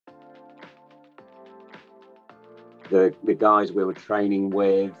the guys we were training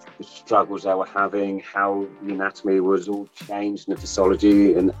with, the struggles they were having, how the anatomy was all changed and the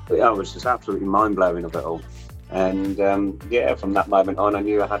physiology, and I was just absolutely mind-blowing of it all. And from that moment on, I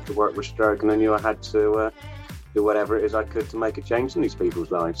knew I had to work with stroke, and I knew I had to do whatever it is I could to make a change in these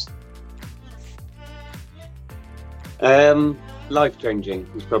people's lives. Life-changing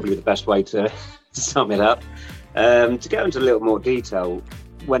is probably the best way to sum it up. To go into a little more detail,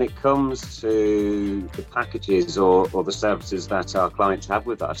 when it comes to the packages or the services that our clients have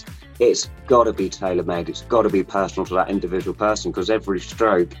with us, it's got to be tailor-made. It's got to be personal to that individual person, because every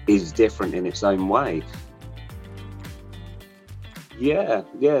stroke is different in its own way. Yeah.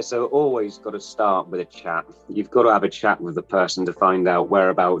 So always got to start with a chat. You've got to have a chat with the person to find out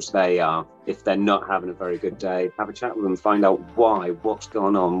whereabouts they are. If they're not having a very good day, have a chat with them, find out why, what's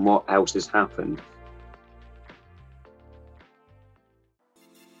going on, what else has happened.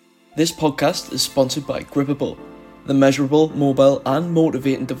 This podcast is sponsored by Grippable, the measurable, mobile and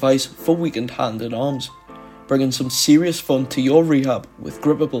motivating device for weakened hand and arms. Bringing some serious fun to your rehab with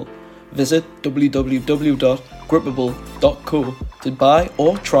Grippable. Visit www.grippable.co to buy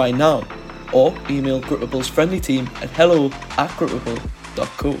or try now, or email Grippable's friendly team at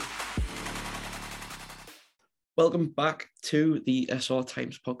hello@grippable.co. Welcome back to the SR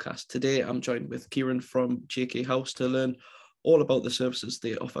Times podcast. Today I'm joined with Kieran from JK House to learn all about the services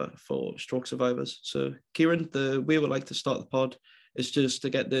they offer for stroke survivors. So Kieran, the way we like to start the pod is just to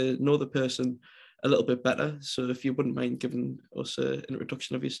get to know the person a little bit better. So if you wouldn't mind giving us an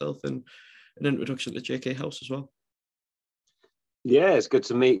introduction of yourself and an introduction to JK House as well. Yeah, it's good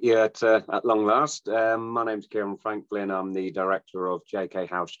to meet you at long last. My name's Kieran Franklin. I'm the director of JK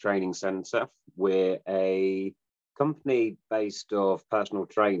House Training Centre. We're a company based off personal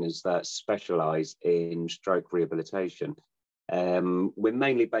trainers that specialise in stroke rehabilitation. We're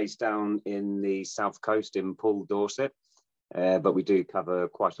mainly based down in the south coast in Poole, Dorset, but we do cover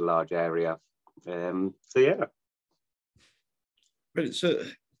quite a large area. Right, so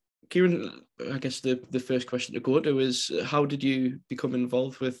Kieran, I guess the first question to go to is, how did you become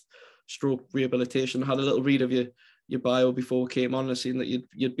involved with stroke rehabilitation? I had a little read of your bio before we came on. I seen that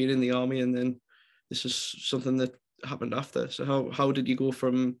you'd been in the army, and then this is something that happened after. So how did you go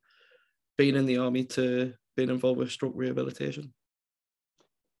from being in the army to being involved with stroke rehabilitation?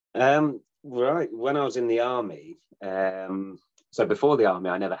 Right, when I was in the army, so before the army,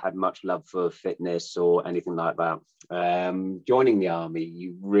 I never had much love for fitness or anything like that. Joining the army,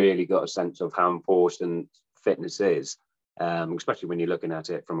 you really got a sense of how important fitness is, especially when you're looking at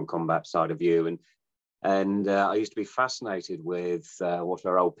it from a combat side of view. And I used to be fascinated with what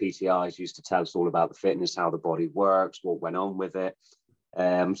our old PTIs used to tell us all about the fitness, how the body works, what went on with it.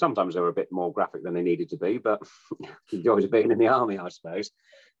 Sometimes they were a bit more graphic than they needed to be, but the joys of being in the army, I suppose.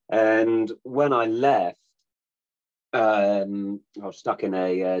 And when I left, I was stuck in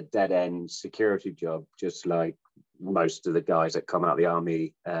a dead-end security job, just like most of the guys that come out of the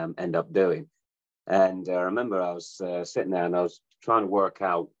army end up doing. And I remember I was sitting there and I was trying to work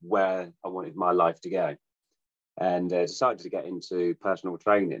out where I wanted my life to go, and decided to get into personal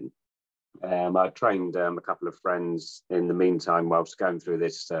training. I trained a couple of friends in the meantime whilst going through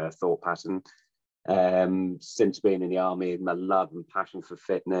this thought pattern. Since being in the army, my love and passion for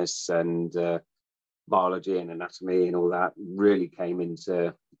fitness and biology and anatomy and all that really came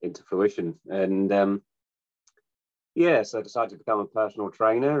into fruition. And so I decided to become a personal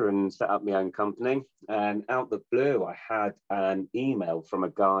trainer and set up my own company. And out the blue, I had an email from a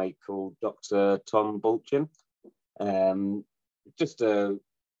guy called Dr. Tom Bulchin. Just a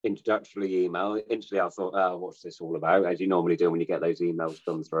introductory email. Initially, I thought, oh, what's this all about? As you normally do when you get those emails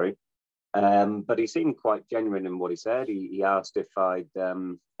come through. But he seemed quite genuine in what he said. He asked if I'd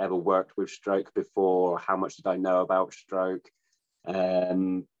ever worked with stroke before, how much did I know about stroke?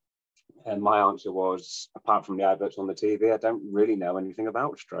 And my answer was, apart from the adverts on the TV, I don't really know anything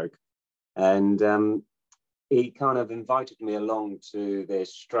about stroke. And he kind of invited me along to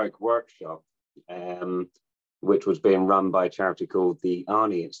this stroke workshop, which was being run by a charity called the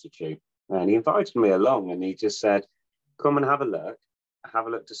Arnie Institute. And he invited me along and he just said, come and have a look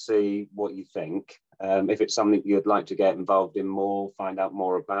to see what you think. If it's something you'd like to get involved in more, find out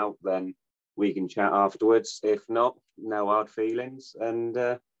more about, then we can chat afterwards. If not, no hard feelings. And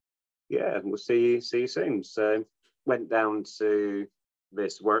we'll see you soon. So went down to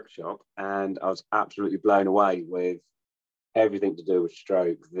this workshop and I was absolutely blown away with everything to do with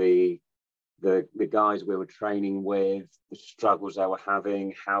stroke. The guys we were training with, the struggles they were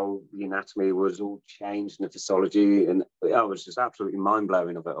having, how the anatomy was all changed and the physiology, and I was just absolutely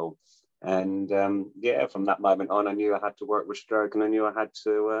mind-blowing of it all. And from that moment on, I knew I had to work with stroke, and I knew I had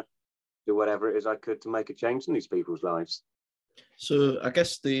to do whatever it is I could to make a change in these people's lives. So I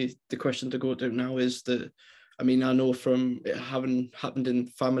guess the question to go to now is that, I mean, I know from it having happened in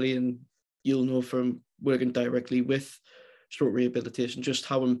family, and you'll know from working directly with stroke rehabilitation, just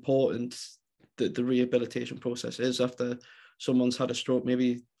how important the rehabilitation process is after someone's had a stroke.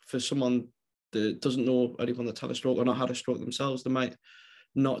 Maybe for someone that doesn't know anyone that's had a stroke or not had a stroke themselves, they might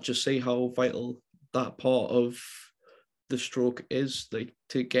not just see how vital that part of the stroke is, like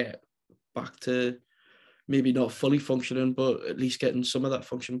to get back to maybe not fully functioning, but at least getting some of that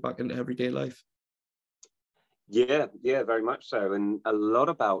function back into everyday life. Yeah, very much so. And a lot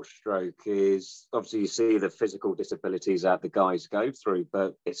about stroke is obviously you see the physical disabilities that the guys go through,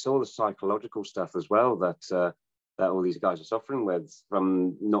 but it's all the psychological stuff as well that all these guys are suffering with,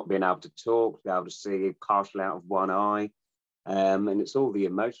 from not being able to talk, be able to see partially out of one eye. And it's all the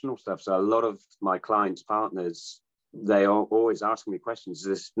emotional stuff. So a lot of my clients' partners, they are always asking me questions. Is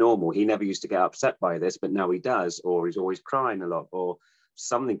this normal? He never used to get upset by this, but now he does, or he's always crying a lot, or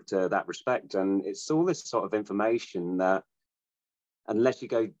something to that respect. And it's all this sort of information that unless you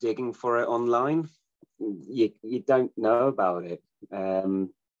go digging for it online, you don't know about it. And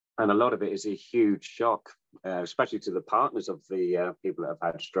a lot of it is a huge shock, especially to the partners of the people that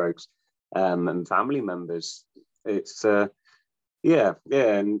have had strokes, and family members. It's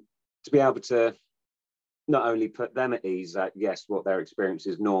and to be able to not only put them at ease that yes, what their experience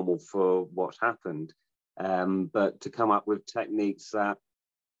is normal for what's happened, but to come up with techniques that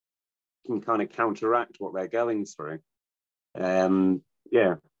can kind of counteract what they're going through. The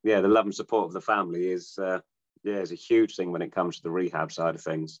love and support of the family is a huge thing when it comes to the rehab side of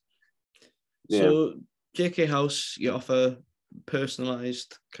things. So JK House, you offer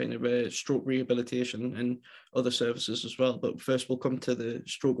personalized kind of stroke rehabilitation and other services as well. But first, we'll come to the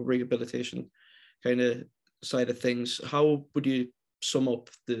stroke rehabilitation kind of side of things. How would you sum up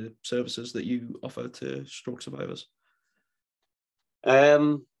the services that you offer to stroke survivors?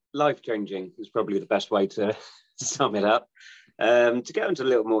 Life-changing is probably the best way to sum it up. To go into a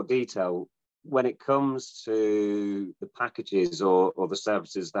little more detail, when it comes to the packages or the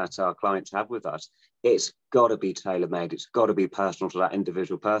services that our clients have with us, it's got to be tailor-made. It's got to be personal to that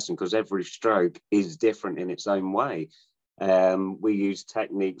individual person, because every stroke is different in its own way. We use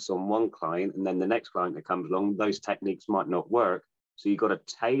techniques on one client, and then the next client that comes along, those techniques might not work. So you've got to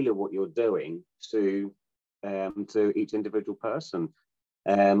tailor what you're doing to each individual person.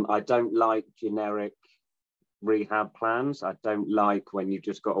 I don't like generic rehab plans. I don't like when you've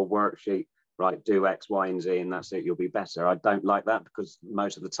just got a worksheet, right, do X, Y, and Z, and that's it, you'll be better. I don't like that, because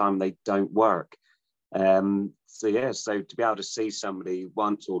most of the time they don't work. So to be able to see somebody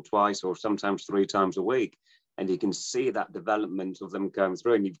once or twice or sometimes 3 times a week, and you can see that development of them going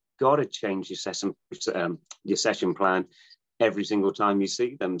through, and you've got to change your session plan every single time you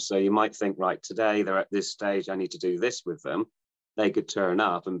see them. So you might think, right, today they're at this stage, I need to do this with them. They could turn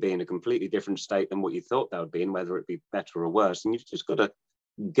up and be in a completely different state than what you thought they would be in, whether it be better or worse. And you've just got to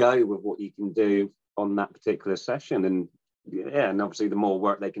go with what you can do on that particular session. And obviously the more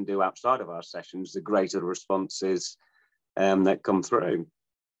work they can do outside of our sessions, the greater the responses that come through.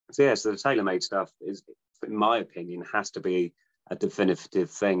 So the tailor-made stuff is, in my opinion, has to be a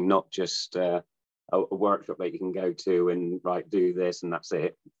definitive thing, not just a workshop that you can go to and do this and that's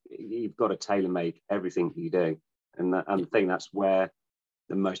it. You've got to tailor-make everything you do. And I think that's where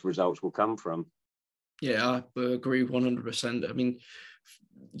the most results will come from. Yeah, I agree 100%. I mean,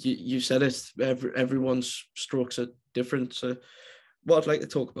 you said it, everyone's strokes are different. So what I'd like to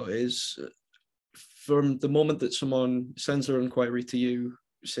talk about is from the moment that someone sends their inquiry to you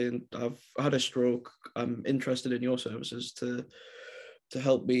saying, I've had a stroke, I'm interested in your services to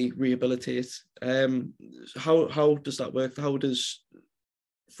help me rehabilitate. How does that work? How does,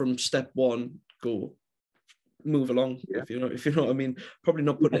 from step one, move along? If you know what I mean? Probably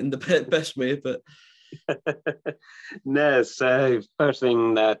not putting it in the best way, but no. So first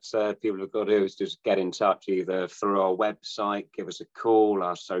thing that people have got to do is just get in touch, either through our website, give us a call,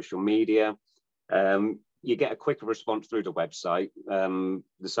 our social media. You get a quicker response through the website.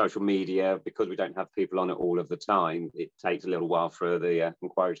 The social media, because we don't have people on it all of the time, it takes a little while for the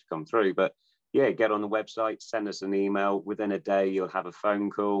inquiry to come through. But get on the website, send us an email. Within a day, you'll have a phone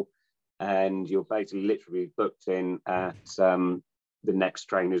call, and you'll basically literally booked in at the next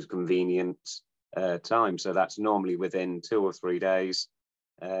trainer's convenient time. So that's normally within 2 or 3 days.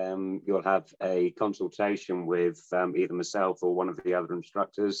 You'll have a consultation with either myself or one of the other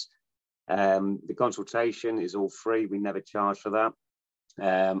instructors. The consultation is all free. We never charge for that.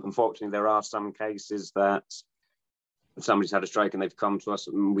 Unfortunately, there are some cases that somebody's had a stroke and they've come to us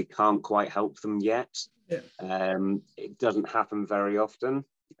and we can't quite help them yet. It doesn't happen very often.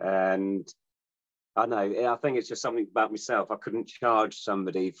 And I know, I think it's just something about myself. I couldn't charge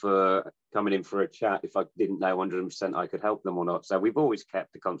somebody for coming in for a chat if I didn't know 100% I could help them or not. So we've always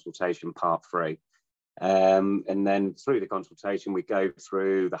kept the consultation part free. And then through the consultation, we go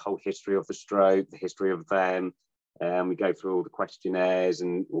through the whole history of the stroke, the history of them. We go through all the questionnaires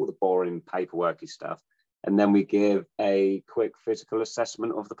and all the boring paperworky stuff. And then we give a quick physical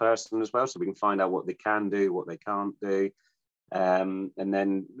assessment of the person as well, so we can find out what they can do, what they can't do. And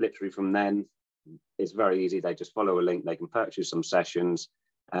then literally from then, it's very easy. They just follow a link, they can purchase some sessions.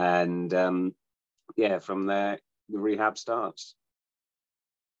 And from there, the rehab starts.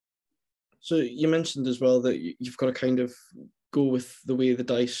 So you mentioned as well that you've got to kind of go with the way the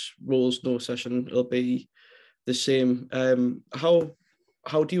dice rolls. No session will be the same.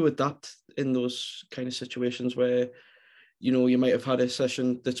 How do you adapt in those kind of situations where, you know, you might have had a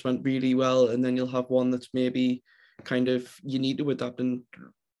session that's went really well, and then you'll have one that's maybe kind of you need to adapt and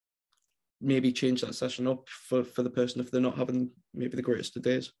maybe change that session up for the person if they're not having maybe the greatest of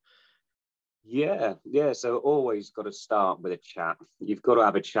days? Yeah. So always got to start with a chat. You've got to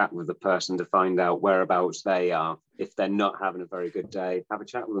have a chat with the person to find out whereabouts they are. If they're not having a very good day, have a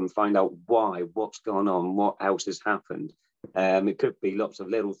chat with them, find out why, what's gone on, what else has happened. It could be lots of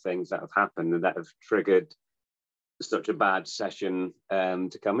little things that have happened and that have triggered such a bad session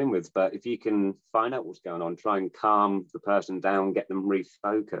to come in with. But if you can find out what's going on, try and calm the person down, get them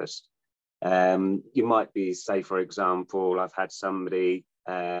refocused. You might be, say, for example, I've had somebody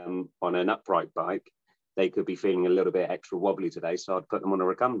on an upright bike. They could be feeling a little bit extra wobbly today, so I'd put them on a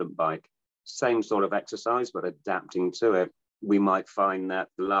recumbent bike. Same sort of exercise, but adapting to it. We might find that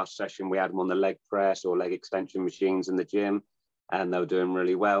the last session we had them on the leg press or leg extension machines in the gym, and they were doing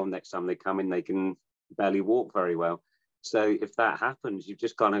really well. Next time they come in, they can barely walk very well. So if that happens, you've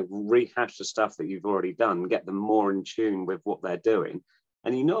just kind of rehash the stuff that you've already done, get them more in tune with what they're doing.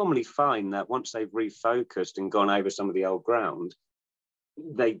 And you normally find that once they've refocused and gone over some of the old ground,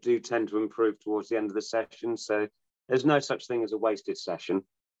 they do tend to improve towards the end of the session. So there's no such thing as a wasted session.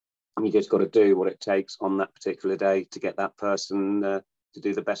 You just got to do what it takes on that particular day to get that person to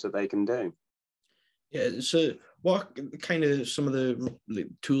do the best that they can do. Yeah. So what kind of some of the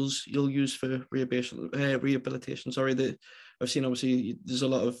tools you'll use for rehabilitation? Sorry, that I've seen, obviously there's a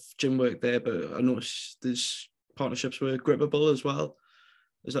lot of gym work there, but I noticed there's partnerships with Grippable as well.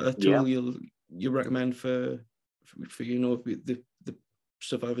 Is that a tool you recommend for you know the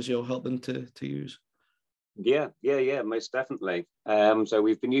survivors you're helping to use? Yeah, most definitely. So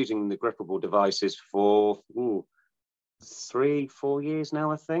we've been using the Grippable devices for 3-4 years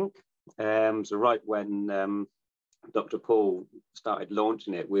now, I think. So right when Dr. Paul started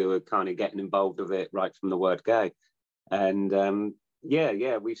launching it, we were kind of getting involved with it right from the word go. And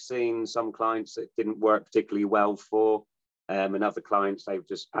we've seen some clients that didn't work particularly well for, and other clients they've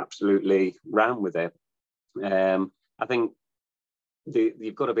just absolutely ran with it. I think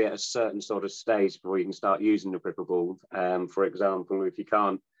you've got to be at a certain sort of stage before you can start using the Grippable. For example, if you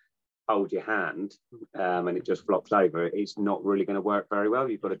can't hold your hand and it just flops over, it's not really going to work very well.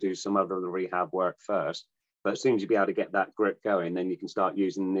 You've got to do some other rehab work first. But as soon as you be able to get that grip going, then you can start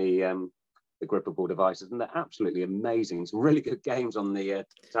using the Grippable devices, and they're absolutely amazing. Some really good games on the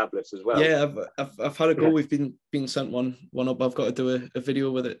tablets as well. Yeah, I've had a go. We've been sent one up. I've got to do a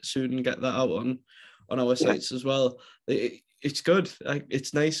video with it soon and get that out on our sites as well. It's good.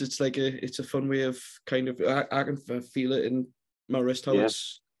 It's nice. It's like it's a fun way of kind of I can feel it in my wrist how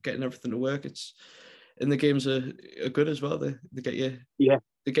it's getting everything to work. It's and the games are good as well. They get you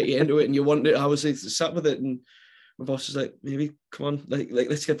they get you into it and you want it. I was sat with it and my boss is like, maybe come on, like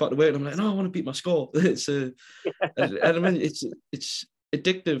let's get back to work. And I'm like, no, I want to beat my score. It's and I mean it's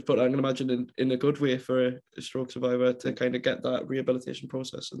addictive, but I can imagine in a good way for a stroke survivor to kind of get that rehabilitation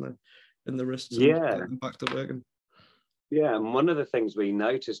process in the wrists and get them back to working. Yeah, and one of the things we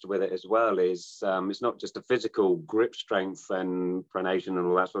noticed with it as well is it's not just the physical grip strength and pronation and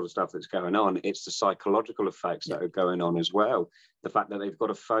all that sort of stuff that's going on, it's the psychological effects that are going on as well. The fact that they've got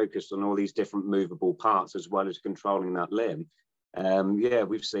to focus on all these different movable parts as well as controlling that limb.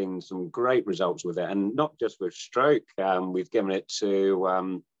 We've seen some great results with it, and not just with stroke. We've given it to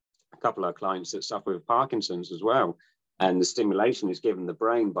a couple of clients that suffer with Parkinson's as well. And the stimulation is given the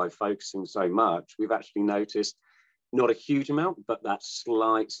brain by focusing so much. We've actually noticed not a huge amount, but that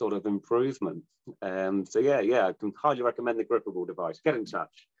slight sort of improvement. I can highly recommend the Grippable device. Get in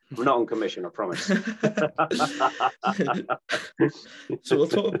touch. I'm not on commission, I promise. So we'll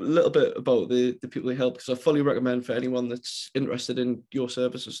talk a little bit about the people you help, because I fully recommend for anyone that's interested in your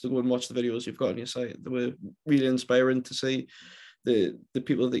services to go and watch the videos you've got on your site. They were really inspiring to see the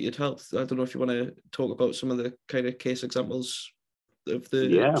people that you'd helped. I don't know if you want to talk about some of the kind of case examples of the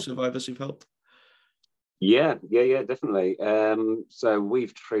Yeah. survivors you've helped? Yeah, definitely. So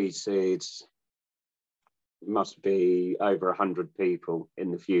we've treated, must be over 100 people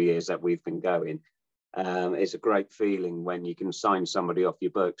in the few years that we've been going. It's a great feeling when you can sign somebody off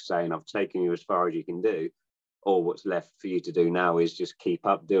your book saying, I've taken you as far as you can do. All what's left for you to do now is just keep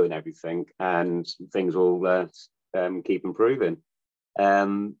up doing everything, and things will keep improving.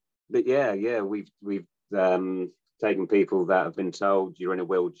 But we've taken people that have been told you're in a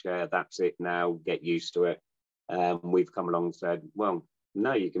wheelchair, that's it now, get used to it. We've come along and said, well,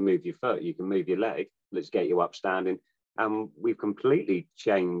 no, you can move your foot, you can move your leg, let's get you upstanding. And we've completely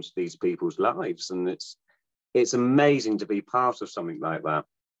changed these people's lives, and it's amazing to be part of something like that.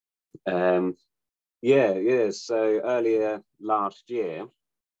 So earlier last year,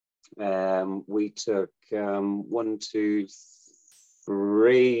 we took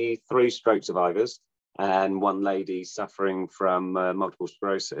three stroke survivors and one lady suffering from multiple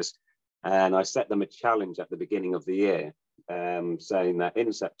sclerosis. And I set them a challenge at the beginning of the year, saying that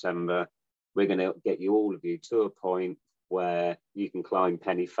in September, we're going to get all of you to a point where you can climb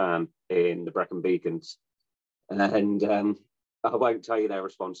Penny Fan in the Brecon Beacons. And I won't tell you their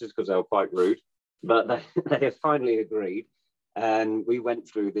responses because they were quite rude, but they have finally agreed. And we went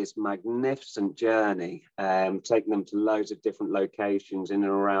through this magnificent journey, taking them to loads of different locations in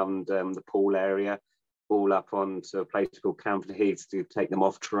and around the pool area, all up onto a place called Camden Heath to take them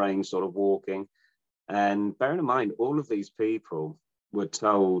off terrain, sort of walking. And bearing in mind, all of these people were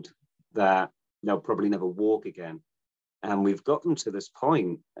told that they'll probably never walk again. And we've got them to this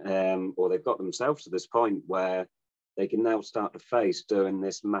point, or they've got themselves to this point where they can now start to face doing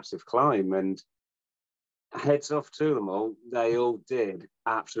this massive climb. And heads off to them all. They all did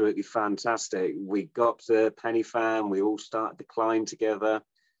absolutely fantastic. We got to Penny Fan. We all started to climb together.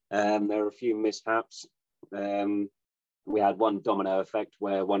 There were a few mishaps. We had one domino effect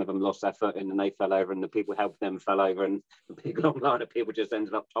where one of them lost their foot and they fell over, and the people helping them fell over, and the big long line of people just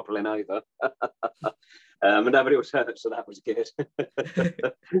ended up toppling over. And nobody was hurt, so that was good.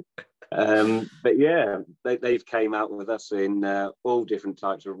 But yeah, they've came out with us in all different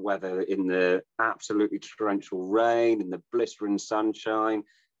types of weather, in the absolutely torrential rain, in the blistering sunshine,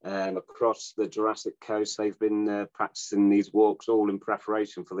 across the Jurassic Coast. They've been practicing these walks all in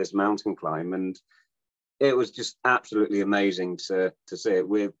preparation for this mountain climb, and it was just absolutely amazing to see it.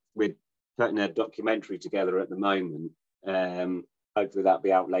 We're putting a documentary together at the moment. Hopefully that'll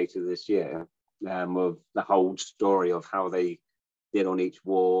be out later this year, of the whole story of how they did on each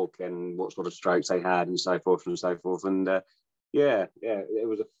walk and what sort of strokes they had and so forth and so forth. And it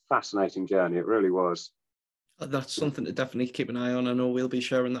was a fascinating journey. It really was. That's something to definitely keep an eye on. I know we'll be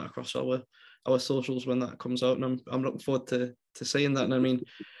sharing that across our socials when that comes out, and I'm looking forward to seeing that. And I mean,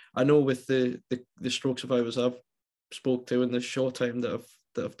 I know with the stroke survivors I've spoke to in the short time that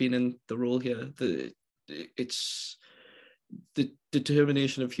I've been in the role here, it's the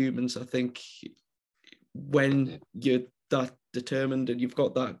determination of humans. I think when you're that determined and you've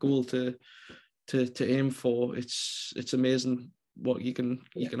got that goal to aim for, it's amazing what you can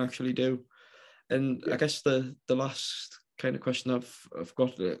actually do. And I guess the last kind of question I've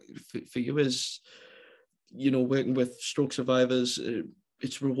got for you is, working with stroke survivors,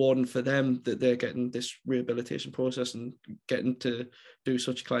 it's rewarding for them that they're getting this rehabilitation process and getting to do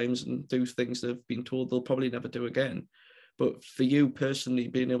such climbs and do things they've been told they'll probably never do again. But for you personally,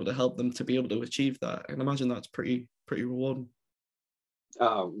 being able to help them to be able to achieve that, I can imagine that's pretty rewarding.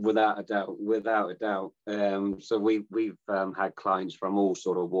 Oh, without a doubt. So we've had clients from all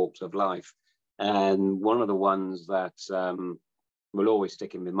sort of walks of life, and one of the ones that will always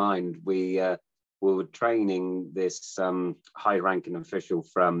stick in my mind, we were training this high-ranking official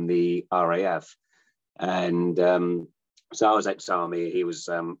from the RAF, and so I was ex-army, he was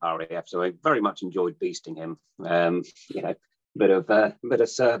RAF, so I very much enjoyed beasting him. Bit of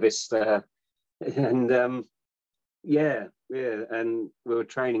service there, and and we were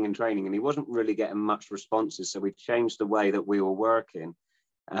training, and he wasn't really getting much responses, so we changed the way that we were working.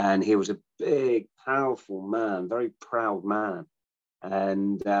 And he was a big, powerful man, very proud man.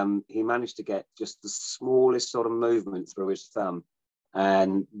 And he managed to get just the smallest sort of movement through his thumb.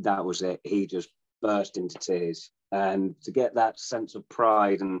 And that was it. He just burst into tears. And to get that sense of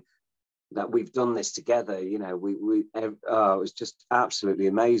pride and that we've done this together, it was just absolutely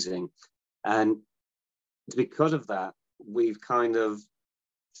amazing. And because of that, we've kind of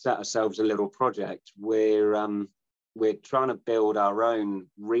set ourselves a little project where we're trying to build our own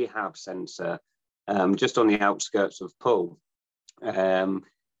rehab centre just on the outskirts of Poole. And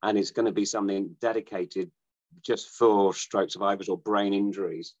it's going to be something dedicated just for stroke survivors or brain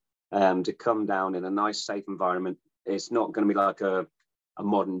injuries, to come down in a nice, safe environment, it's not going to be like a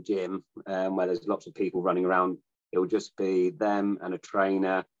modern gym where there's lots of people running around. It'll just be them and a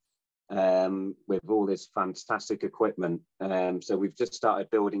trainer with all this fantastic equipment. So we've just started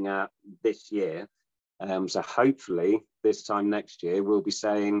building out this year. So hopefully this time next year, we'll be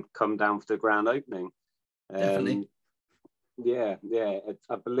saying, come down for the grand opening. Definitely. Yeah.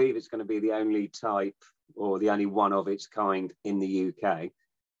 I believe it's going to be the only type or the only one of its kind in the UK.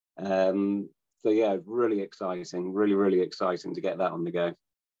 So yeah, really exciting, really exciting to get that on the go.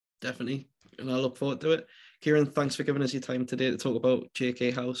 Definitely. And I look forward to it. Kieran, thanks for giving us your time today to talk about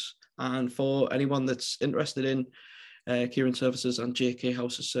JK House. And for anyone that's interested in Kieran Services and JK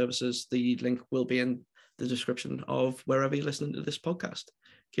House's services, the link will be in the description of wherever you're listening to this podcast.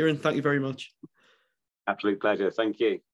 Kieran, thank you very much. Absolute pleasure. Thank you.